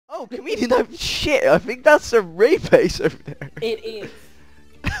No, comedian, I'm shit. I think that's a ray base over there. It is.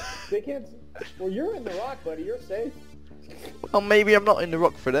 They can't. Well, you're in the rock, buddy. You're safe. Well, maybe I'm not in the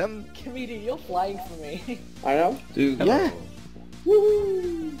rock for them. Comedian, you're flying for me. I know. Dude, Yeah.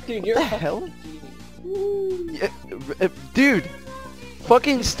 Woo! Dude, you're The a hell? genie. Yeah, dude,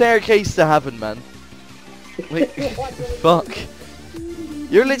 fucking staircase to heaven, man. Wait, fuck.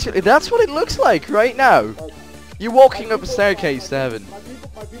 You're literally, that's what it looks like right now. You're walking up a staircase to heaven.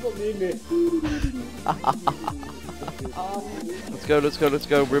 My people need me. Let's go, let's go, let's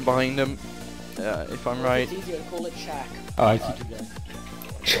go. We're behind them. If I'm right. It's easier to call it Shaq. Oh, I see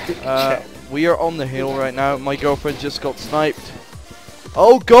you guys. We are on the hill right now. My girlfriend just got sniped.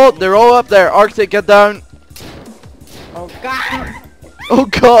 Oh god, they're all up there. Arctic, get down. Oh god! Oh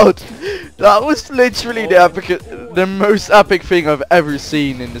god, that was literally the most epic thing I've ever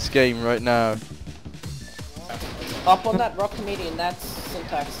seen in this game right now. Up on that rock, Comedian, that's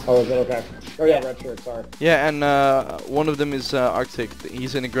syntax. Oh, is it okay? Oh yeah, Yeah. red shirt. Sorry. Yeah, and one of them is Arctic.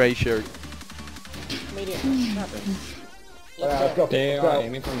 He's in a grey shirt. Comedian, Let's go. They Let's are go.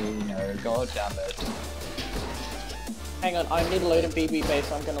 aiming for me. No, god damn it. Hang on, I need a load in BB base,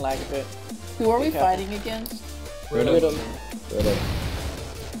 so I'm gonna lag a bit. Who are we Okay. fighting against? Riddim. Riddim.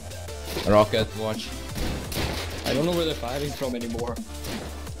 Rocket, watch. I don't know where they're firing from anymore.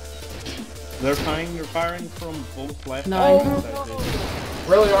 They're firing from both left Nice. and right side.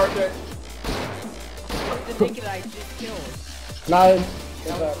 Really, Arctic? The naked I just killed. Nice.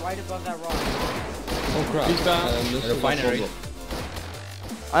 That was right above that rock. Oh crap. He's down. This is Refinery. a problem.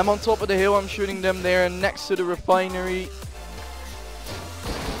 I'm on top of the hill. I'm shooting them there next to the refinery.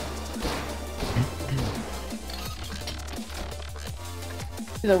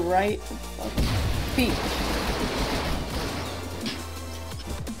 To the right. Feet.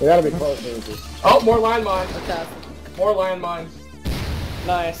 We gotta be close, Luigi. Oh, more landmines. What's up? More landmines.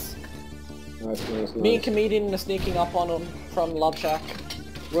 Nice. Nice. Me and Comedian are sneaking up on them from Love Shack.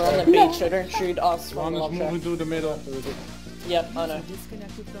 We're on the beach, so don't shoot us from One Love is Shack. moving to the middle. Yep, I know.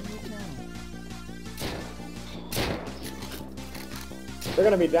 Disconnected from your channel. They're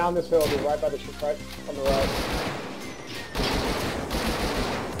gonna be down this hill. They'll be right by the ship, right on the right.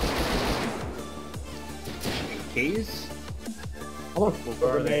 Keys? I'm gonna throw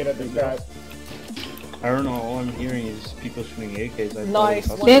a grenade at these guys. I don't know, all I'm hearing is people shooting AKs. I Nice.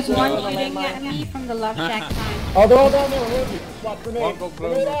 thought it was There's Yeah, one on the shooting landmine. at me from the left shack side. Oh, they're all down there. Where is he? Swap grenade. One go blow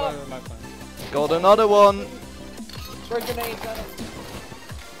Grenade me by out. the left hand. Got another one. Throw grenades at them.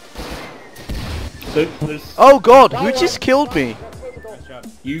 There's Oh god, who just killed me?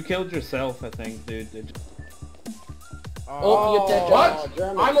 you killed yourself, I think, dude. Oh, you're dead, What? John.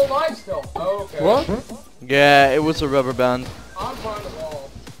 German. I'm alive still. Oh, okay. What? Yeah, it was a rubber band. I'm behind the wall.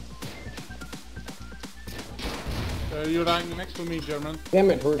 You're lying next to me, German. Damn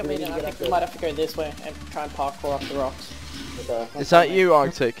it, Bruce. Comedian, I think we might have to go this way and try and parkour up the rocks. Okay. Is that you,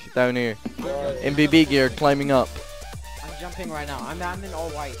 Arctic, down here? In BB gear, climbing up. I'm jumping right now. I'm in all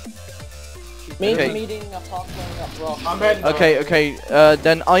white. Me and Okay. Comedian are parkouring up rocks. I'm heading down. Okay,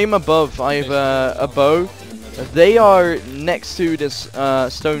 then I'm above. I have a bow. They are next to this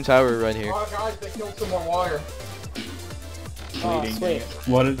stone tower right here. Oh, guys, they killed some more wire. Oh, sweet.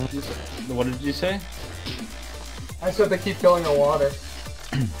 What did you say? I said they keep killing the water.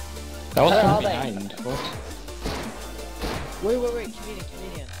 That was Where from are they? behind. What? Wait,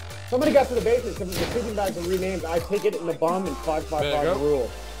 comedian. Somebody got to the bases because the sleeping bags are renamed. I take it in the bum and 555 rule.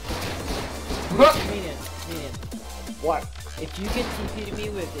 Comedian. What? If you get TP to me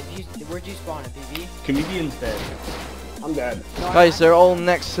where'd you spawn at BB? Comedian's dead. I'm dead. No, Guys, they're all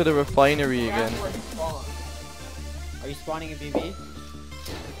next to the refinery again. That's where he spawned. Are you spawning at BB?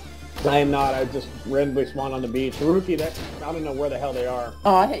 I am not. I just randomly spawned on the beach. Rookie, that I don't know where the hell they are.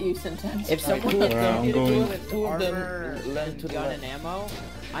 Oh, I hit you, Syntax. If someone Two gets of I'm TP to going- me with two of them armor, land to the gun, left. and ammo,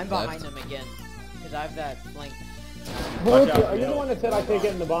 I'm behind them again. Because I have that flank. Rookie, out, are you yo. the one that said I take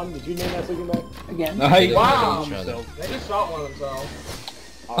it in the bum? Did you name that sleeping bag? Again. Nice. Wow. Himself. They just shot one of themselves.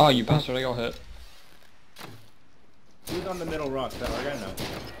 Oh, you bastard, I got hit. Who's on the middle rock, though? I gotta know.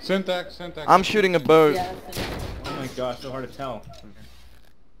 Syntax. I'm shooting a bow. Yeah, Oh my gosh, so hard to tell.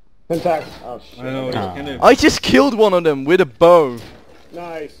 Syntax. Oh shit. I know, it's kind of... I just killed one of them with a bow.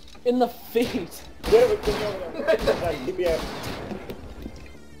 Nice. In the feet. Get it with over there. Syntax, TPA.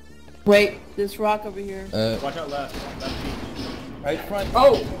 Wait, this rock over here. Watch out left. Right front.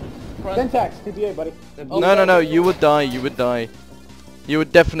 Oh! Syntax, TPA, buddy. No, you would die, you would die. You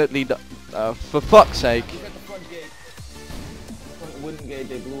would definitely die. For fuck's sake. Look at the front gate. Front wooden gate,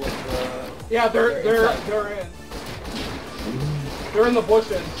 they blew up Yeah, they're in. They're in the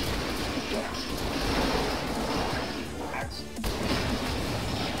bushes.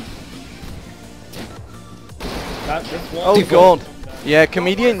 This wall. Oh god. Yeah,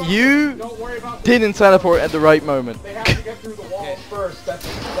 comedian, you Don't worry about didn't teleport at the right moment. They have to get through the walls first. That's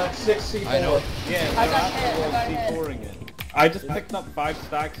 6 C4. I know. Yeah, I they're got hit, I got after wall C4ing it. I just picked up 5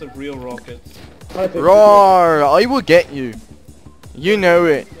 stacks of real rockets. Roar! I will get you. You know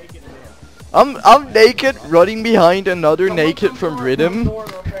it. I'm naked, running behind another naked from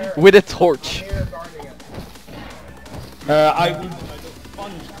Riddim with a torch. I will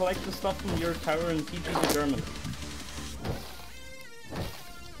sponge, collect the stuff from your tower and TP the German.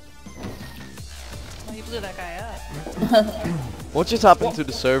 Well, you blew that guy up. What just happened to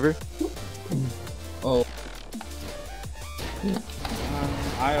the server? Oh.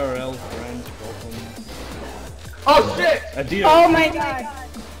 IRL friends problems. Oh shit! A deer. Oh my god.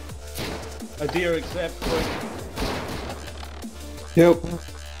 A deer accept quick. Yep.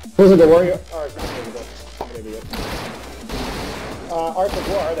 Who's the warrior? Or not physical. I'm an idiot. Arthur,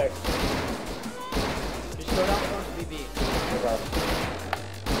 where are they? Just go down towards BB. Okay.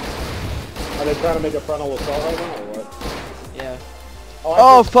 Are they trying to make a frontal assault right now, or what? Yeah.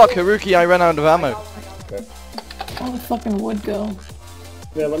 Oh fuck, Haruki, I ran out of ammo. Okay. All the fucking wood go.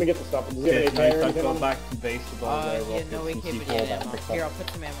 Yeah, let me get the stuff. Does he have Okay, any fire or nice, I anything go on him? back to base with all their Yeah, rockets no, we and can't C4 put any back. ammo. Here, I'll put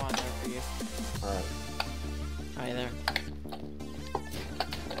some ammo on there for you. Alright. Alright, there.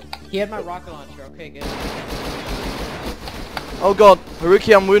 He had my rocket launcher, okay, good. Oh god,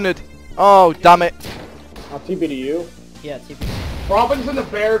 Haruki, I'm wounded. Oh, damn it. I'll TP to you. Yeah, TP. Robin's in the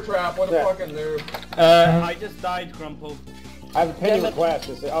bear trap. What a Yeah. fucking noob. I just died, Grumpo. I have a pending request.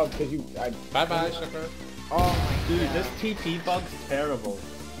 It's, oh, because you... Bye bye, sugar. Oh my Dude, god. this TP bug's terrible.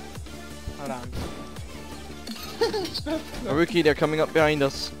 Hold on. Haruki, they're coming up behind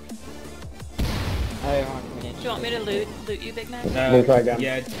us. Oh, you're on me. Do you want me to loot you, Big Mac? We'll try again.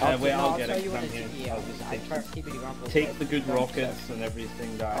 Yeah, wait, I'll get tell it you when from it's here. TP. I'll just I tried TP to Rumble. take the good rockets and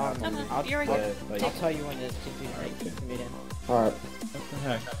everything that I have on me. No, you're good. Like, I'll tell you when it's TP right to meet in. Alright.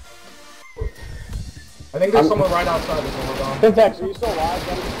 I think there's someone right outside the door, Dom. Syntax, are you still alive,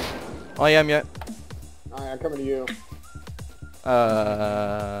 buddy? I am yet. Alright, I'm coming to you.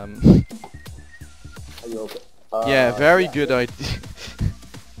 Are you okay? Yeah, very good idea.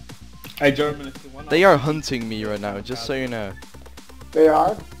 hey, German, if you want. They are hunting me right now, just so you know. They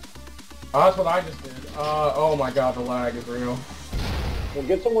are? Oh, that's what I just did. Oh my god, the lag is real. Well,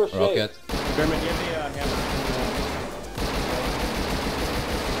 get somewhere safe. Rocket. German, give me a hammer.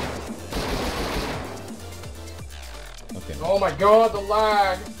 Okay. Oh my god, the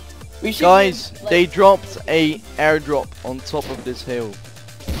lag. We should Guys, get, like, they dropped a airdrop on top of this hill.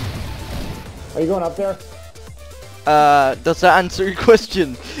 Are you going up there? Does that answer your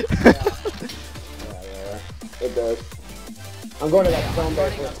question? Yeah. It does. I'm going to that stone I'm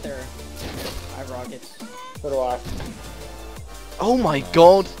base. running up there. I have rockets. So do I. Oh my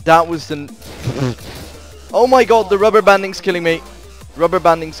god, that was the... Oh my god, the rubber banding's killing me. Rubber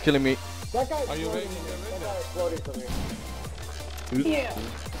banding's killing me. That guy's exploding. That guy exploding for me. Yeah.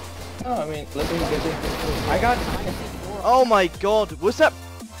 Oh, I mean, let me get it. I got Oh my god, was that...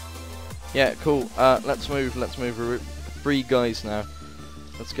 Yeah, cool. Let's move. We're 3 guys now.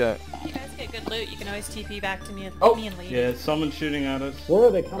 Let's go. You guys get good loot. You can always TP back to me and, Oh. me and Lee. Yeah, someone's shooting at us. Where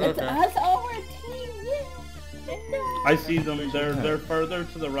are they coming It's from? us, our team, yeah. I see them. They're further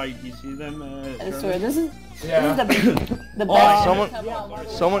to the right. You see them? I swear, this is Yeah. the the Oh, best. someone-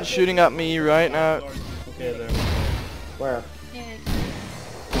 Someone's shooting at me right now. Okay, there. Where? Yeah.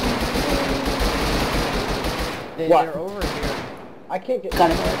 What? They're over here. I can't get...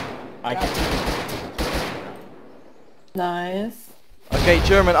 Got it. I can. Nice. Okay,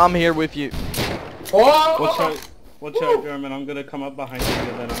 German, I'm here with you. Oh! Watch out, German. I'm gonna come up behind you,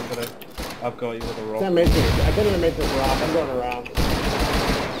 and then I've got you with a I rock. can't make this. I can't even make this rock. I'm going around.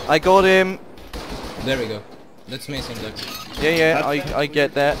 I got him. There we go. Let's mason look. Yeah, I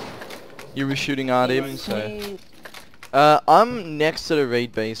get that. You were shooting at him, so... I'm next to the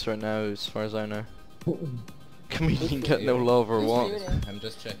raid base right now, as far as I know. Comedian get no love or what? I'm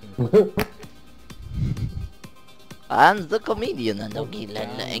just checking. I'm the comedian and don't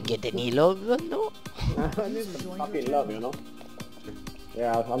get any love, no? I need some fucking love, you know?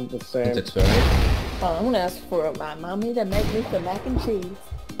 Yeah, I'm the same. That's very. Oh, I'm gonna ask for my mommy to make me some mac and cheese.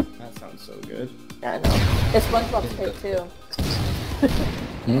 That sounds so good. I know. It's SpongeBob's cake too.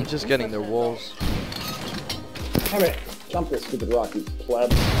 I'm just getting their walls. Damn it! Jump this stupid rock, you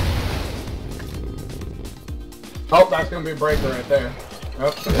pleb. Oh, that's gonna be a breaker right there.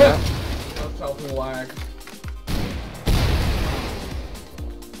 Oh. Yeah. That's helping lag.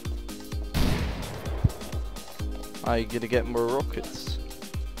 I gotta get more rockets.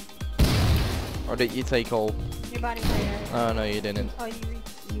 Or did you take all? Your body player. Oh no, you didn't. Oh, you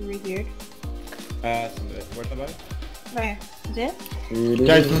regeared. Where's the boat? Where? Is it?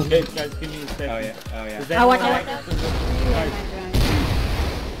 Guys, give me a second. Oh yeah. Is I anyone want next to to the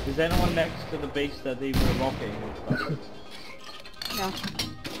Is anyone next to the base that they were rocking and stuff? No.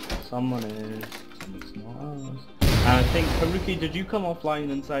 Someone is. Someone's not. And I think, Haruki, did you come offline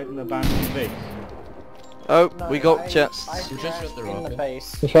inside an abandoned base? Oh, No, we got I chests. Who just shot the in the rocket?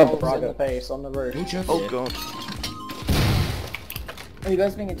 face. Who shot the I was in rocket? the face on the roof. Who just Oh god. Are you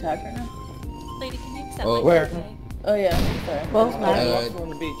guys being attacked right now? Lady, can you accept Oh, my where? birthday? Oh yeah, sorry. Both Well, on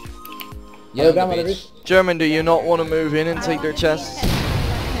the beach. Yeah, Oh, on down the by the beach. German, do you not want to move in and take their chests?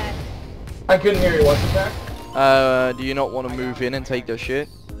 I couldn't hear you. What's that? Do you not want to move in and take their shit?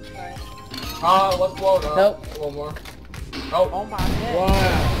 Let's blow it up. Nope. A little more. Oh. Oh my god. Wow.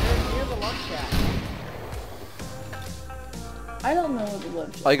 They're near the love shack. I don't know what the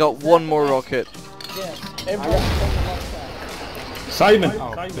love shack I got is. one more rocket. Yes. Everyone's from the love shack. Simon!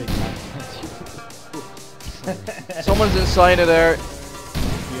 Oh, Simon! Someone's inside of there.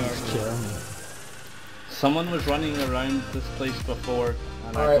 Someone was running around this place before.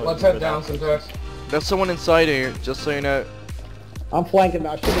 And I Alright, thought let's you were head down some tests. There's someone inside of here, just so you know. I'm flanking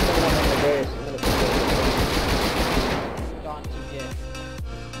now. I should have someone on the base. I'm gonna Gone to get.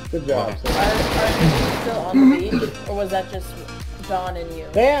 Good job. Are you still on the beach, or was that just John and you?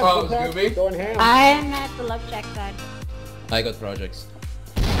 Damn, Oh, good job. Scooby? Going ham. I am at the love shack side. I got projects.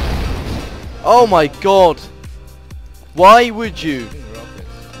 Oh my god. Why would you? Shooting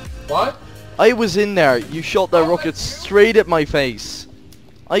rockets. What? I was in there. You shot that rocket straight at my face.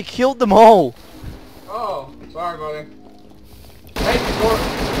 I killed them all. Oh, sorry, buddy. Hey, door.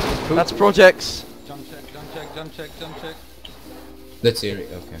 That's projects. Jump check. Let's hear it.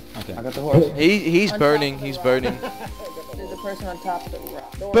 Okay. I got the horse. He's On burning. top of the He's rock. burning. There's a person on top of the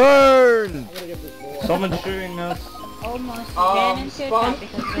rock. Burn! I'm gonna get this door. Someone's shooting us. Almost ran into a trap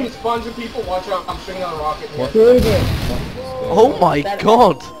because of it. Sponge of people, watch out. I'm shooting on a rocket here. Good. Oh my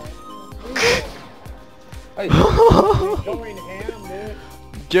god. Hey, going ham, dude.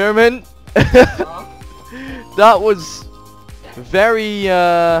 German. Huh? That was very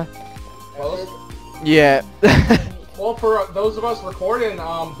Close? yeah. Well, for those of us recording,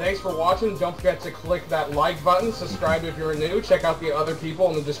 thanks for watching. Don't forget to click that like button, subscribe if you're new, check out the other people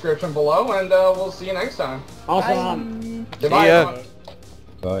in the description below, and we'll see you next time. Awesome. Goodbye, ya.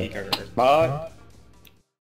 everyone. Bye. Bye.